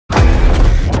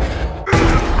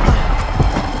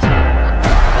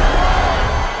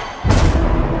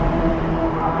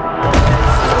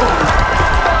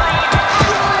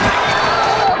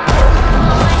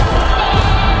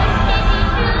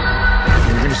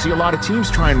see a lot of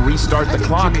teams try and restart the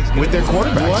clock with their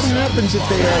quarterbacks. What happens if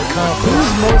they add confidence?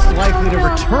 Who's most likely to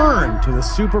return to the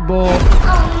Super Bowl?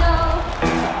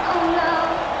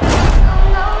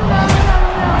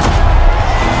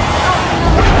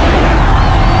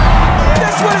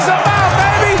 That's what it's about,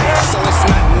 baby! So it's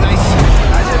not nice.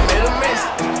 I just made a miss.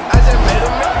 I just made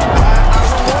a miss. I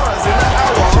was in the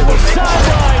hour. To the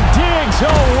sideline, Diggs.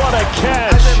 Oh, what a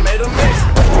catch. I just made a miss.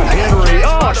 Henry,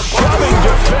 shoving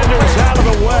defenders out of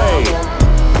the way.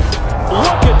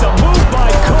 Look at the move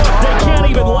by Cook. They can't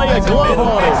even lay a glove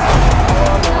on it.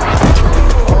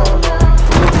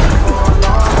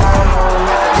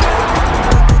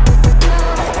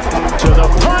 To the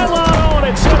pylon,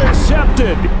 and it's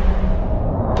intercepted.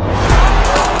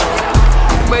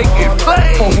 Make it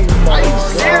play. Are you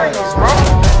serious, bro?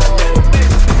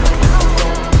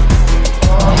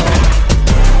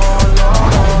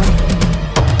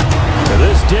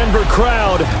 Denver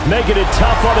crowd making it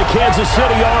tough on the Kansas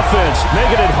City offense,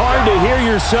 making it hard to hear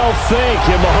yourself think.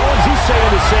 And Mahomes, he's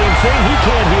saying the same thing. He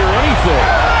can't hear anything.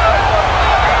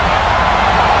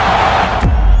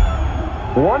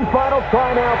 One final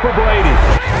try now for Brady.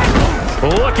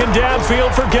 Looking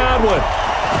downfield for Godwin.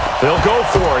 They'll go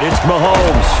for it. It's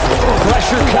Mahomes.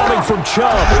 Pressure coming from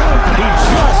Chubb. He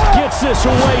just gets this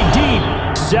away deep.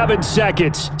 7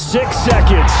 seconds. 6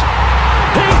 seconds.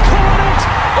 He caught it.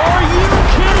 Are you